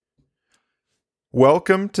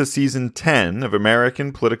Welcome to Season 10 of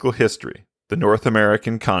American Political History, the North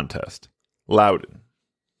American Contest, Loudon.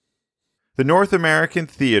 The North American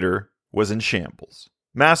theater was in shambles.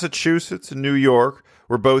 Massachusetts and New York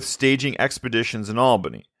were both staging expeditions in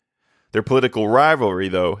Albany. Their political rivalry,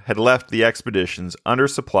 though, had left the expeditions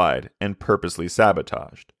undersupplied and purposely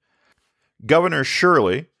sabotaged. Governor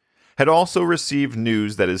Shirley had also received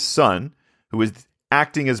news that his son, who was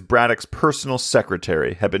acting as Braddock's personal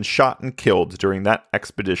secretary, had been shot and killed during that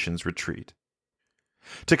expedition's retreat.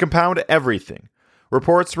 To compound everything,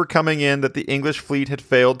 reports were coming in that the English fleet had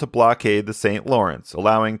failed to blockade the St. Lawrence,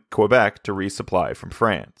 allowing Quebec to resupply from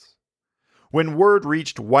France. When word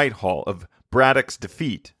reached Whitehall of Braddock's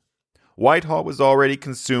defeat, Whitehall was already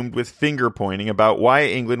consumed with finger-pointing about why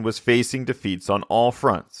England was facing defeats on all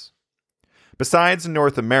fronts. Besides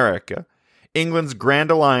North America, England's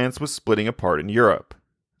Grand Alliance was splitting apart in Europe.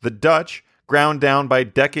 The Dutch, ground down by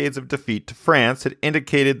decades of defeat to France, had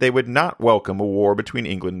indicated they would not welcome a war between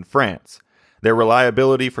England and France. Their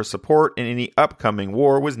reliability for support in any upcoming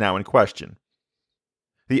war was now in question.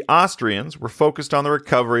 The Austrians were focused on the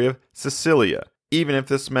recovery of Sicilia, even if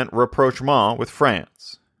this meant rapprochement with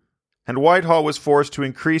France. And Whitehall was forced to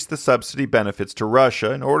increase the subsidy benefits to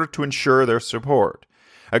Russia in order to ensure their support,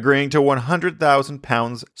 agreeing to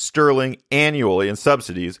 £100,000 sterling annually in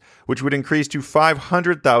subsidies, which would increase to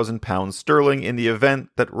 £500,000 sterling in the event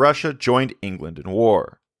that Russia joined England in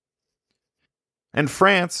war. And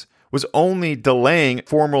France was only delaying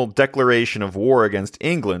formal declaration of war against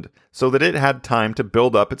England so that it had time to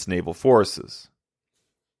build up its naval forces.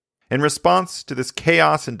 In response to this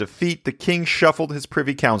chaos and defeat, the king shuffled his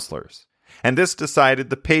privy councillors, and this decided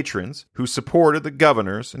the patrons who supported the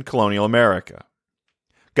governors in colonial America.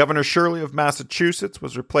 Governor Shirley of Massachusetts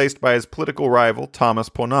was replaced by his political rival Thomas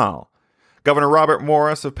Pownall. Governor Robert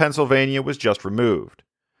Morris of Pennsylvania was just removed.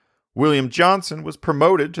 William Johnson was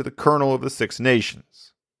promoted to the Colonel of the Six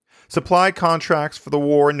Nations. Supply contracts for the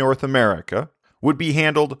war in North America would be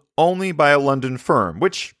handled only by a London firm,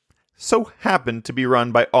 which so happened to be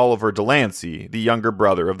run by Oliver Delancey, the younger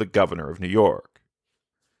brother of the governor of New York.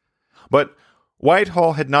 But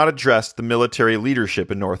Whitehall had not addressed the military leadership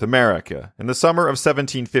in North America. In the summer of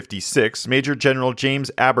 1756, Major General James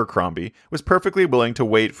Abercrombie was perfectly willing to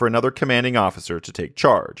wait for another commanding officer to take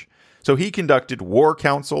charge. So he conducted war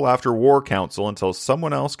council after war council until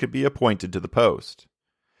someone else could be appointed to the post.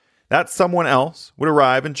 That someone else would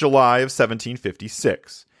arrive in July of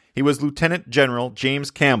 1756. He was Lieutenant General James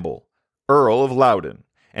Campbell, Earl of Loudon,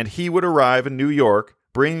 and he would arrive in New York,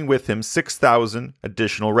 bringing with him 6,000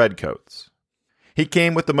 additional redcoats. He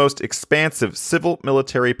came with the most expansive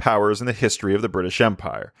civil-military powers in the history of the British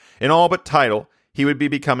Empire. In all but title, he would be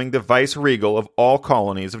becoming the vice-regal of all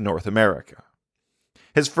colonies of North America.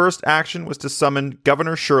 His first action was to summon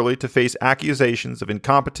Governor Shirley to face accusations of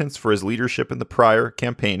incompetence for his leadership in the prior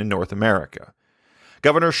campaign in North America.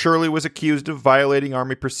 Governor Shirley was accused of violating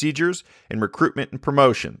Army procedures in recruitment and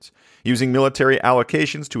promotions, using military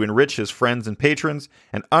allocations to enrich his friends and patrons,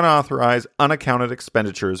 and unauthorized, unaccounted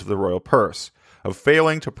expenditures of the royal purse, of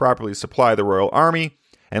failing to properly supply the Royal Army,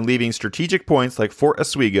 and leaving strategic points like Fort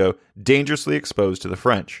Oswego dangerously exposed to the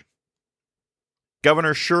French.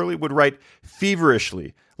 Governor Shirley would write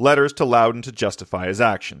feverishly letters to Loudon to justify his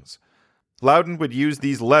actions. Loudon would use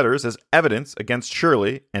these letters as evidence against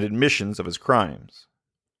Shirley and admissions of his crimes.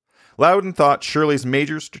 Loudon thought Shirley's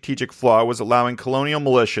major strategic flaw was allowing colonial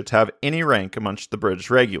militia to have any rank amongst the British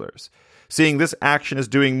regulars, seeing this action as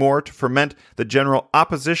doing more to foment the general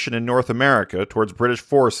opposition in North America towards British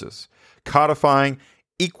forces. Codifying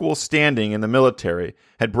equal standing in the military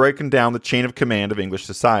had broken down the chain of command of English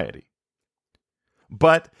society.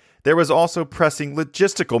 But there was also pressing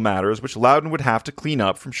logistical matters which Loudon would have to clean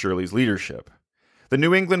up from Shirley's leadership. The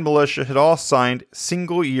New England militia had all signed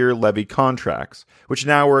single-year levy contracts, which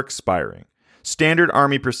now were expiring. Standard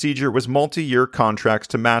Army procedure was multi-year contracts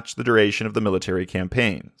to match the duration of the military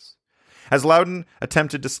campaigns. As Loudon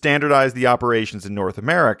attempted to standardize the operations in North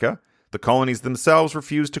America, the colonies themselves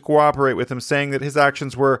refused to cooperate with him, saying that his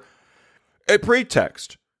actions were a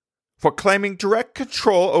pretext for claiming direct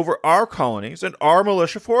control over our colonies and our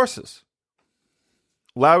militia forces.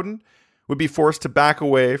 Loudon would be forced to back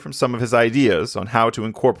away from some of his ideas on how to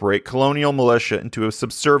incorporate colonial militia into a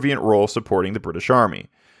subservient role supporting the British Army.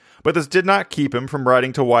 But this did not keep him from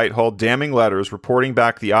writing to Whitehall damning letters reporting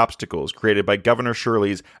back the obstacles created by Governor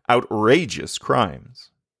Shirley's outrageous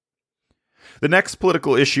crimes. The next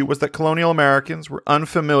political issue was that colonial Americans were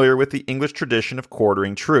unfamiliar with the English tradition of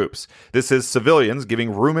quartering troops. This is civilians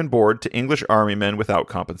giving room and board to English army men without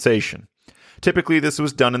compensation. Typically, this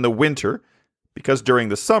was done in the winter, because during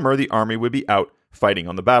the summer the army would be out fighting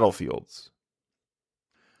on the battlefields.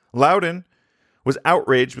 Loudon was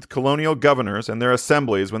outraged with colonial governors and their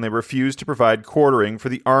assemblies when they refused to provide quartering for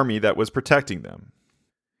the army that was protecting them.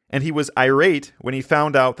 And he was irate when he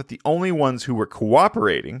found out that the only ones who were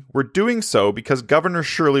cooperating were doing so because Governor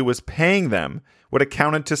Shirley was paying them what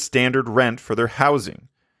accounted to standard rent for their housing.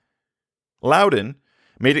 Loudon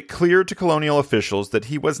made it clear to colonial officials that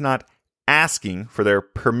he was not asking for their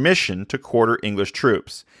permission to quarter English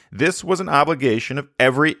troops. This was an obligation of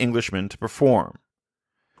every Englishman to perform.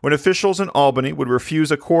 When officials in Albany would refuse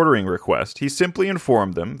a quartering request, he simply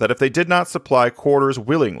informed them that if they did not supply quarters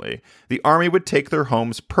willingly, the army would take their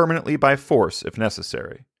homes permanently by force if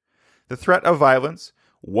necessary. The threat of violence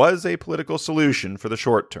was a political solution for the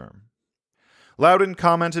short term. Loudon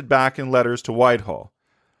commented back in letters to Whitehall,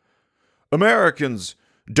 "Americans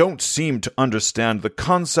don't seem to understand the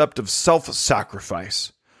concept of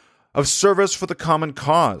self-sacrifice, of service for the common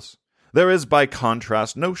cause. There is, by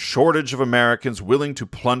contrast, no shortage of Americans willing to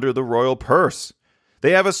plunder the royal purse.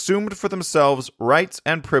 They have assumed for themselves rights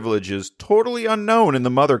and privileges totally unknown in the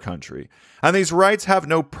mother country, and these rights have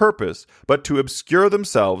no purpose but to obscure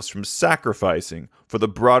themselves from sacrificing for the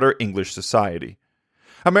broader English society.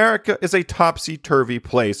 America is a topsy-turvy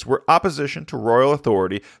place where opposition to royal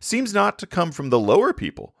authority seems not to come from the lower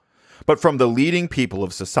people, but from the leading people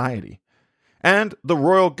of society. And the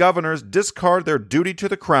royal governors discard their duty to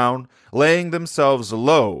the crown, laying themselves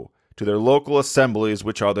low to their local assemblies,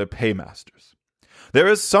 which are their paymasters. There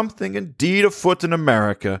is something indeed afoot in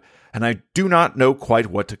America, and I do not know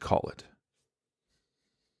quite what to call it."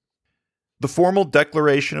 The formal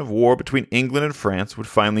declaration of war between England and France would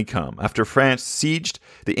finally come, after France sieged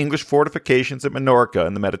the English fortifications at Minorca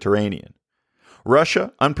in the Mediterranean.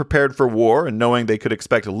 Russia, unprepared for war and knowing they could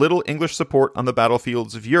expect little English support on the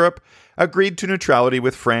battlefields of Europe, agreed to neutrality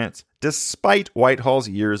with France despite Whitehall's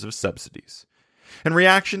years of subsidies. In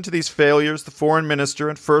reaction to these failures, the foreign minister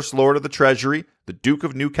and first lord of the Treasury, the Duke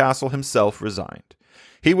of Newcastle himself, resigned.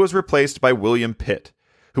 He was replaced by William Pitt,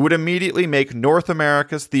 who would immediately make North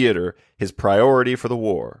America's theater his priority for the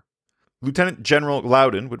war. Lieutenant General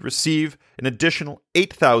Loudon would receive an additional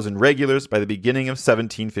 8,000 regulars by the beginning of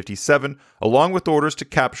 1757, along with orders to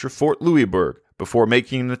capture Fort Louisbourg before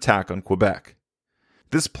making an attack on Quebec.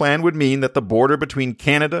 This plan would mean that the border between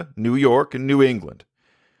Canada, New York, and New England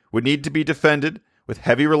would need to be defended with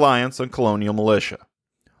heavy reliance on colonial militia.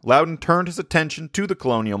 Loudon turned his attention to the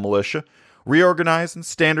colonial militia, reorganized and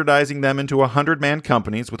standardizing them into 100-man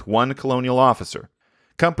companies with one colonial officer.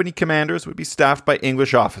 Company commanders would be staffed by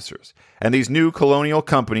English officers, and these new colonial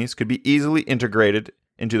companies could be easily integrated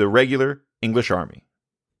into the regular English army.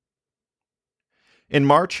 In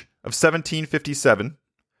March of 1757,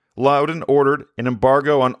 Loudon ordered an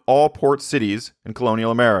embargo on all port cities in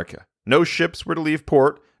colonial America. No ships were to leave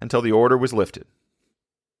port until the order was lifted.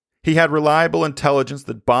 He had reliable intelligence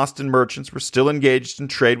that Boston merchants were still engaged in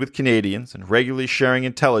trade with Canadians and regularly sharing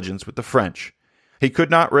intelligence with the French. He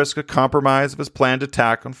could not risk a compromise of his planned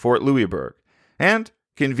attack on Fort Louisbourg, and,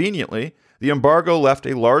 conveniently, the embargo left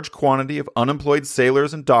a large quantity of unemployed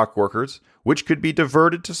sailors and dock workers, which could be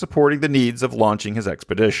diverted to supporting the needs of launching his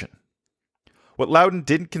expedition. What Loudon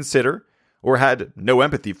didn't consider, or had no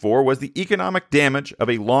empathy for, was the economic damage of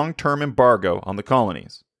a long-term embargo on the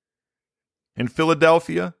colonies. In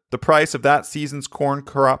Philadelphia, the price of that season's corn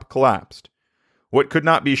crop collapsed. What could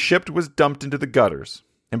not be shipped was dumped into the gutters.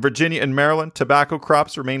 In Virginia and Maryland, tobacco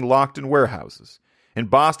crops remained locked in warehouses. In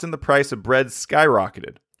Boston, the price of bread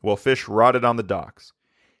skyrocketed, while fish rotted on the docks.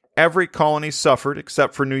 Every colony suffered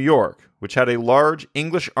except for New York, which had a large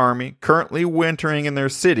English army currently wintering in their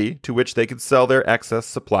city to which they could sell their excess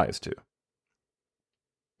supplies to.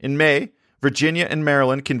 In May, Virginia and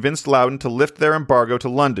Maryland convinced Loudon to lift their embargo to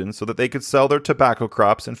London so that they could sell their tobacco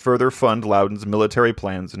crops and further fund Loudon's military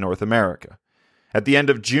plans in North America. At the end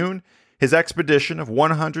of June, his expedition of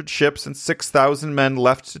 100 ships and 6,000 men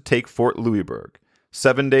left to take Fort Louisbourg.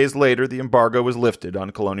 7 days later, the embargo was lifted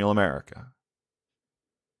on colonial America.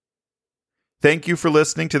 Thank you for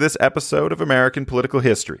listening to this episode of American Political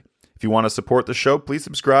History. If you want to support the show, please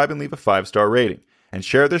subscribe and leave a 5-star rating, and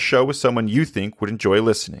share this show with someone you think would enjoy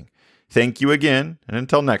listening. Thank you again, and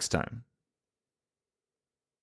until next time.